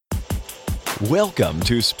Welcome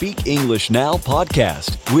to Speak English Now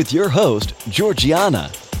podcast with your host,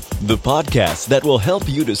 Georgiana, the podcast that will help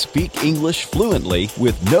you to speak English fluently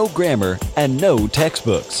with no grammar and no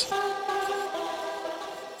textbooks.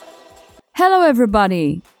 Hello,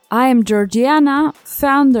 everybody. I am Georgiana,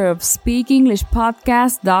 founder of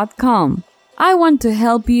SpeakEnglishPodcast.com. I want to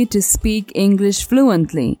help you to speak English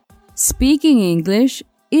fluently. Speaking English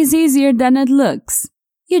is easier than it looks.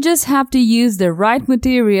 You just have to use the right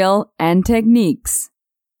material and techniques.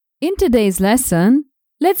 In today's lesson,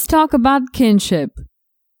 let's talk about kinship.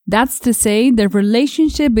 That's to say, the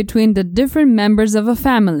relationship between the different members of a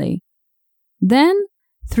family. Then,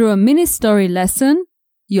 through a mini-story lesson,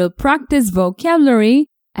 you'll practice vocabulary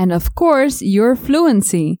and, of course, your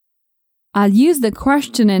fluency. I'll use the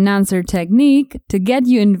question and answer technique to get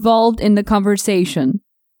you involved in the conversation.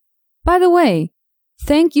 By the way,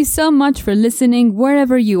 thank you so much for listening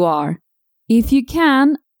wherever you are. If you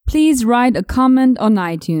can, please write a comment on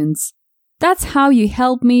iTunes. That's how you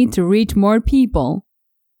help me to reach more people.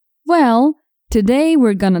 Well, today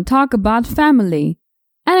we're gonna talk about family,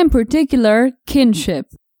 and in particular, kinship.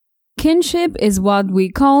 Kinship is what we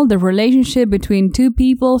call the relationship between two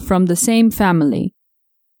people from the same family.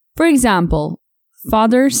 For example,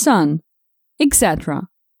 father-son, etc.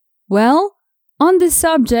 Well, on this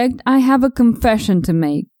subject, I have a confession to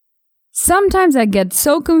make. Sometimes I get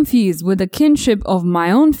so confused with the kinship of my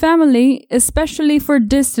own family, especially for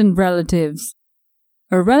distant relatives.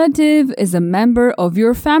 A relative is a member of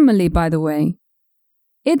your family, by the way.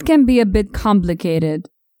 It can be a bit complicated,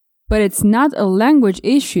 but it's not a language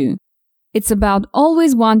issue. It's about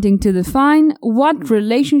always wanting to define what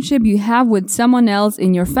relationship you have with someone else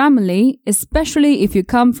in your family, especially if you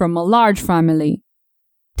come from a large family.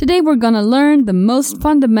 Today we're gonna learn the most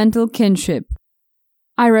fundamental kinship.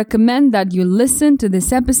 I recommend that you listen to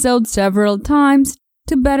this episode several times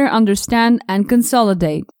to better understand and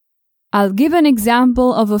consolidate. I'll give an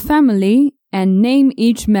example of a family and name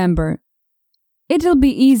each member. It'll be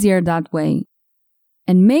easier that way.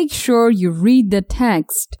 And make sure you read the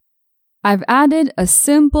text. I've added a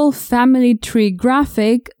simple family tree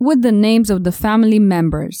graphic with the names of the family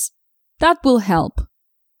members. That will help.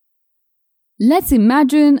 Let's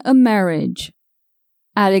imagine a marriage.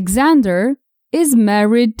 Alexander is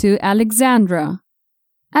married to Alexandra.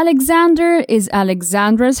 Alexander is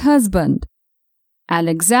Alexandra's husband.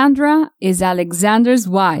 Alexandra is Alexander's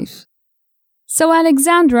wife. So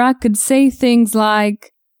Alexandra could say things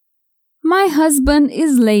like, "My husband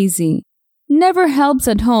is lazy, never helps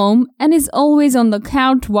at home, and is always on the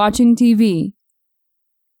couch watching TV."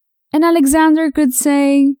 And Alexander could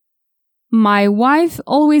say, "My wife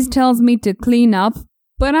always tells me to clean up,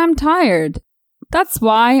 but I'm tired. That's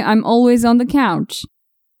why I'm always on the couch."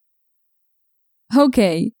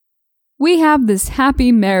 Okay, we have this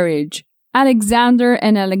happy marriage, Alexander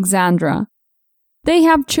and Alexandra. They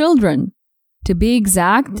have children. To be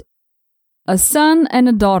exact, a son and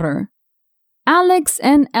a daughter, Alex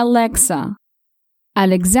and Alexa.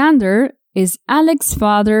 Alexander is Alex's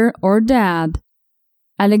father or dad.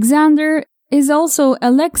 Alexander is also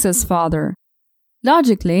Alexa's father.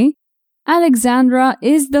 Logically, Alexandra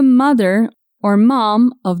is the mother or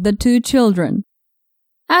mom of the two children.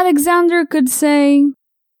 Alexander could say,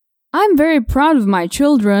 "I'm very proud of my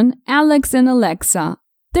children, Alex and Alexa.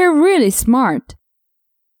 They're really smart."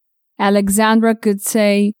 Alexandra could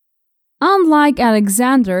say, "Unlike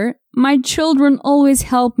Alexander, my children always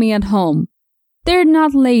help me at home. They're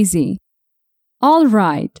not lazy." All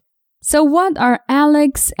right. So what are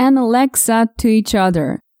Alex and Alexa to each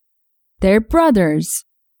other? They're brothers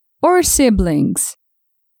or siblings.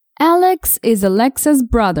 Alex is Alexa's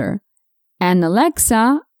brother and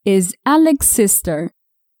Alexa is Alex's sister.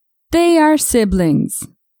 They are siblings.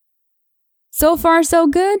 So far, so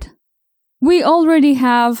good? We already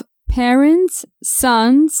have parents,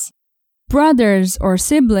 sons, brothers or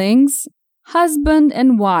siblings, husband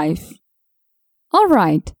and wife. All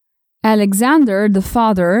right, Alexander, the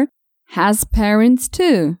father, has parents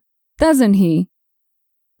too, doesn't he?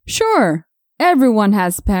 Sure, everyone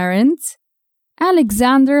has parents.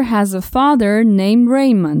 Alexander has a father named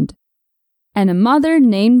Raymond and a mother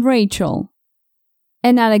named Rachel.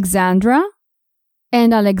 And Alexandra?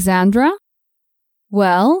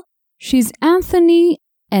 Well, she's Anthony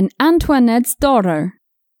and Antoinette's daughter.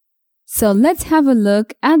 So let's have a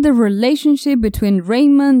look at the relationship between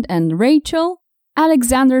Raymond and Rachel,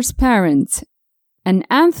 Alexander's parents, and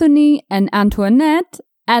Anthony and Antoinette,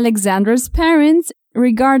 Alexander's parents,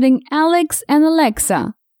 regarding Alex and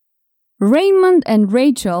Alexa. Raymond and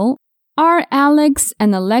Rachel are Alex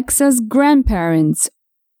and Alexa's grandparents,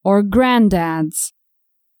 or granddads.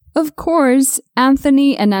 Of course,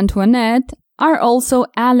 Anthony and Antoinette are also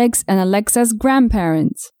Alex and Alexa's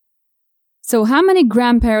grandparents. So how many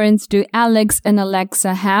grandparents do Alex and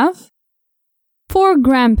Alexa have? 4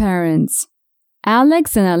 grandparents.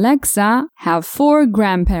 Alex and Alexa have 4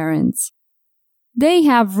 grandparents. They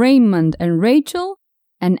have Raymond and Rachel,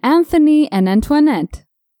 and Anthony and Antoinette.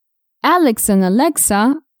 Alex and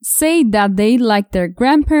Alexa say that they like their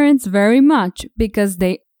grandparents very much because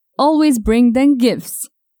they always bring them gifts.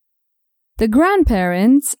 The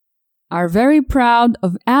grandparents are very proud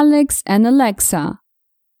of Alex and Alexa.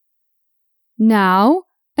 Now,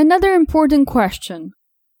 another important question.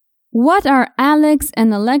 What are Alex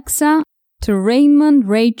and Alexa to Raymond,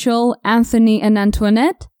 Rachel, Anthony, and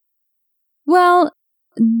Antoinette? Well,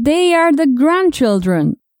 they are the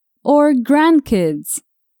grandchildren or grandkids.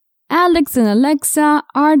 Alex and Alexa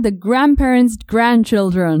are the grandparents'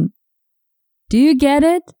 grandchildren. Do you get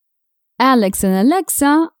it? Alex and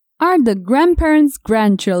Alexa are the grandparents'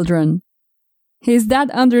 grandchildren. Is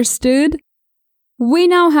that understood? We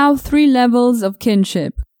now have 3 levels of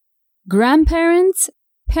kinship: grandparents,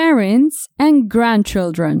 parents, and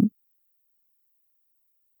grandchildren.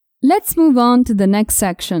 Let's move on to the next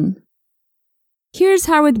section. Here's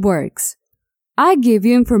how it works. I give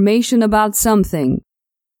you information about something.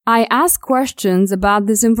 I ask questions about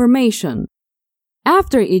this information.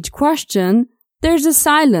 After each question, there's a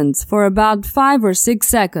silence for about 5 or 6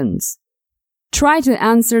 seconds. Try to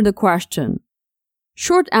answer the question.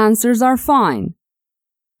 Short answers are fine.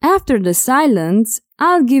 After the silence,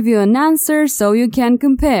 I'll give you an answer so you can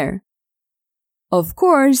compare. Of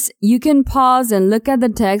course, you can pause and look at the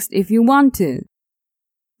text if you want to.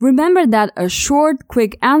 Remember that a short,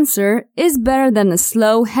 quick answer is better than a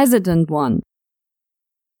slow, hesitant one.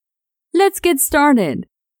 Let's get started.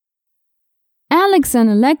 Alex and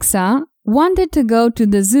Alexa wanted to go to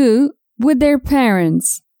the zoo with their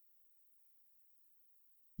parents.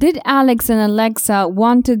 Did Alex and Alexa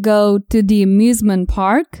want to go to the amusement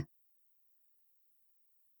park?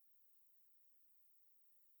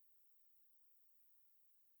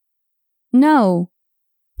 No,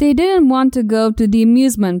 they didn't want to go to the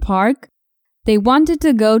amusement park. They wanted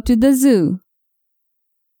to go to the zoo.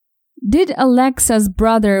 Did Alexa's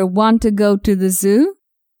brother want to go to the zoo?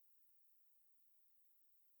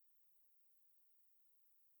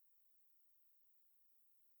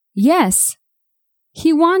 Yes,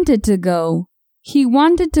 he wanted to go. He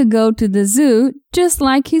wanted to go to the zoo just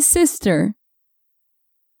like his sister.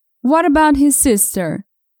 What about his sister?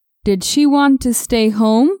 Did she want to stay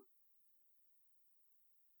home?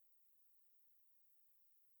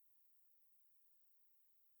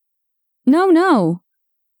 No.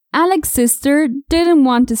 Alex's sister didn't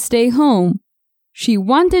want to stay home. She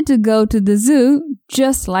wanted to go to the zoo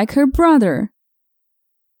just like her brother.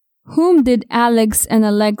 Whom did Alex and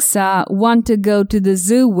Alexa want to go to the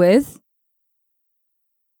zoo with?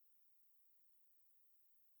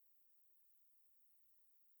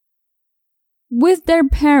 With their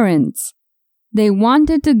parents. They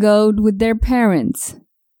wanted to go with their parents.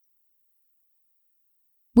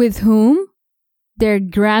 With whom? Their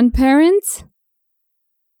grandparents?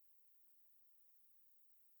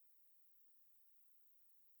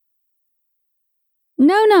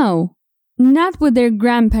 No, not with their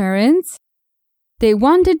grandparents. They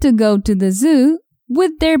wanted to go to the zoo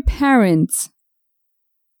with their parents.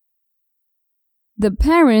 The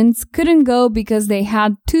parents couldn't go because they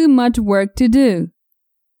had too much work to do.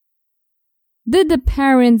 Did the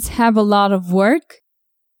parents have a lot of work?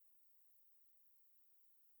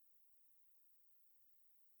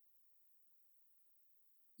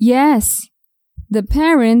 Yes, the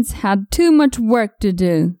parents had too much work to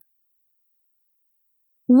do.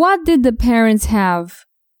 What did the parents have?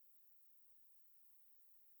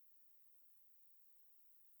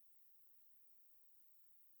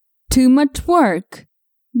 Too much work.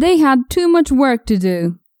 They had too much work to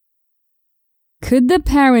do. Could the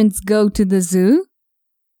parents go to the zoo?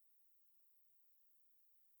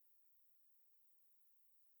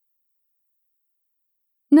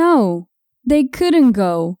 No, they couldn't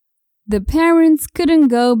go. The parents couldn't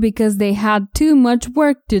go because they had too much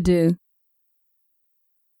work to do.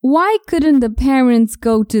 Why couldn't the parents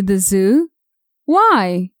go to the zoo?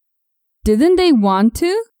 Why? Didn't they want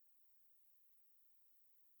to?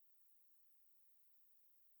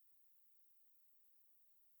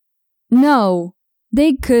 No,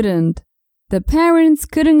 they couldn't. The parents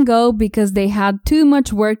couldn't go because they had too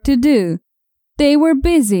much work to do. They were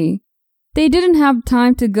busy. They didn't have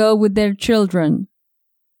time to go with their children.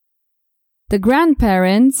 The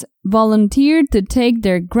grandparents volunteered to take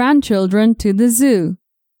their grandchildren to the zoo.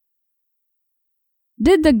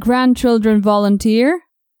 Did the grandchildren volunteer?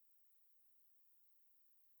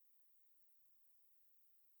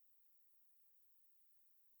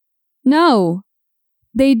 No,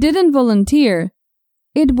 they didn't volunteer.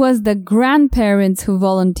 It was the grandparents who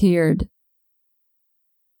volunteered.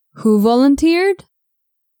 Who volunteered?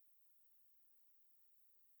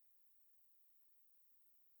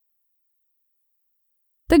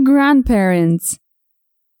 The grandparents.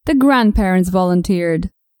 The grandparents volunteered.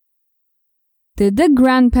 Did the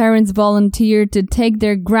grandparents volunteer to take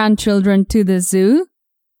their grandchildren to the zoo?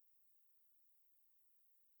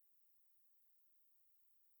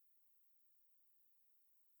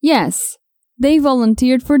 Yes, they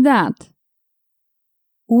volunteered for that.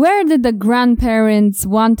 Where did the grandparents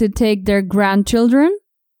want to take their grandchildren?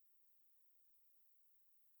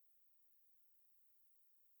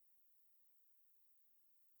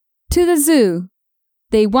 To the zoo.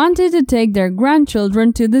 They wanted to take their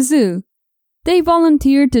grandchildren to the zoo. They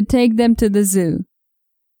volunteered to take them to the zoo.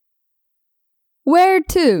 Where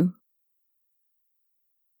to?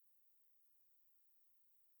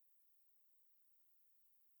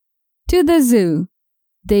 To the zoo.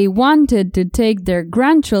 They wanted to take their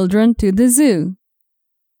grandchildren to the zoo.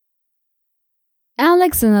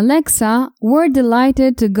 Alex and Alexa were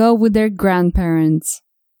delighted to go with their grandparents.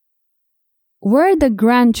 Were the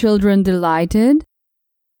grandchildren delighted?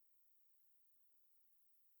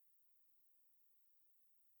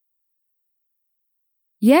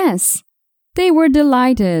 Yes, they were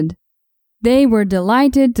delighted. They were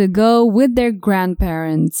delighted to go with their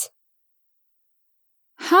grandparents.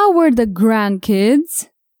 How were the grandkids?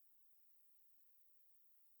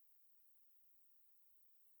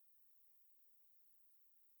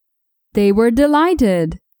 They were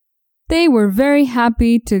delighted. They were very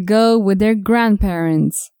happy to go with their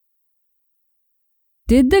grandparents.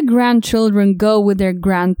 Did the grandchildren go with their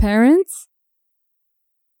grandparents?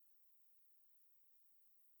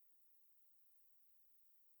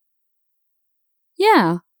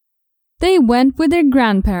 Yeah, they went with their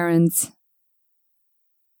grandparents.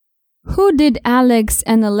 Who did Alex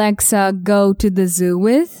and Alexa go to the zoo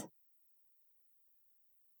with?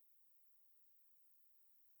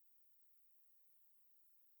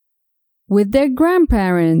 With their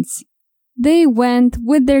grandparents. They went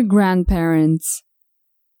with their grandparents.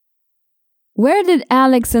 Where did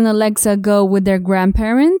Alex and Alexa go with their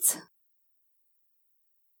grandparents?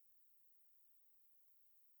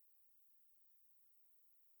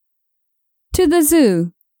 To the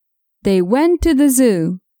zoo. They went to the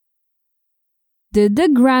zoo. Did the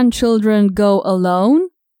grandchildren go alone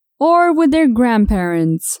or with their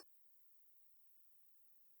grandparents?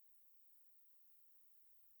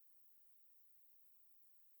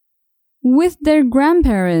 With their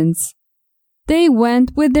grandparents. They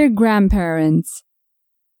went with their grandparents.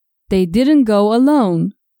 They didn't go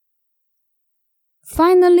alone.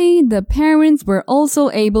 Finally, the parents were also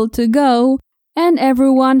able to go, and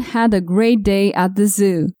everyone had a great day at the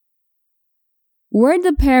zoo. Were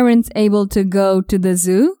the parents able to go to the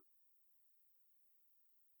zoo?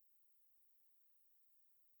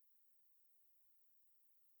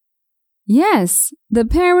 Yes, the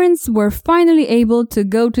parents were finally able to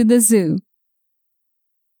go to the zoo.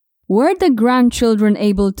 Were the grandchildren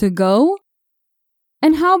able to go?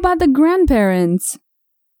 And how about the grandparents?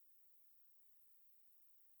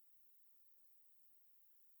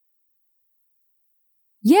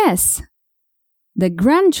 Yes, the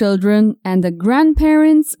grandchildren and the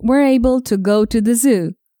grandparents were able to go to the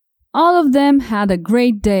zoo. All of them had a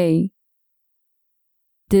great day.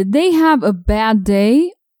 Did they have a bad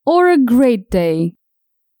day or a great day?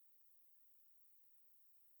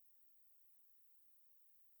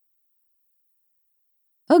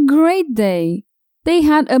 A great day. They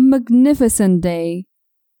had a magnificent day.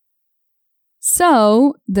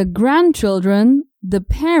 So, the grandchildren, the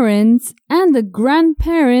parents, and the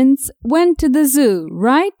grandparents went to the zoo,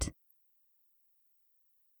 right?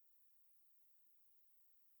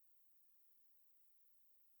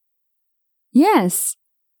 Yes,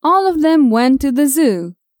 all of them went to the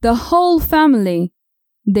zoo, the whole family.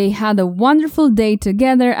 They had a wonderful day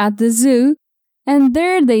together at the zoo, and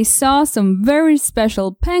there they saw some very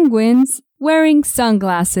special penguins wearing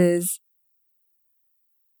sunglasses.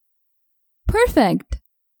 Perfect!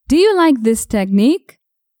 Do you like this technique?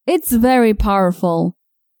 It's very powerful.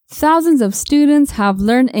 Thousands of students have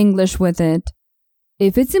learned English with it.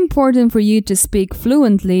 If it's important for you to speak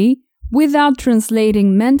fluently without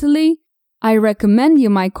translating mentally, I recommend you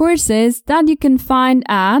my courses that you can find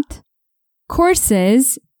at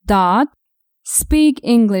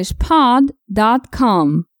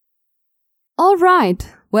courses.speakenglishpod.com. Alright,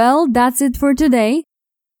 well, that's it for today.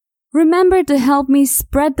 Remember to help me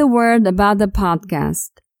spread the word about the podcast.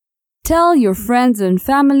 Tell your friends and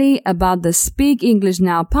family about the Speak English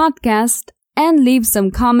Now podcast and leave some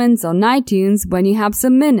comments on iTunes when you have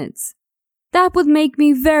some minutes. That would make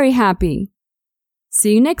me very happy.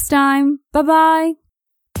 See you next time. Bye-bye.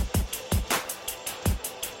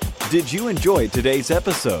 Did you enjoy today's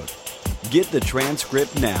episode? Get the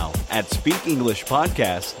transcript now at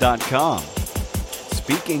speakenglishpodcast.com.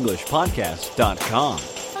 speakenglishpodcast.com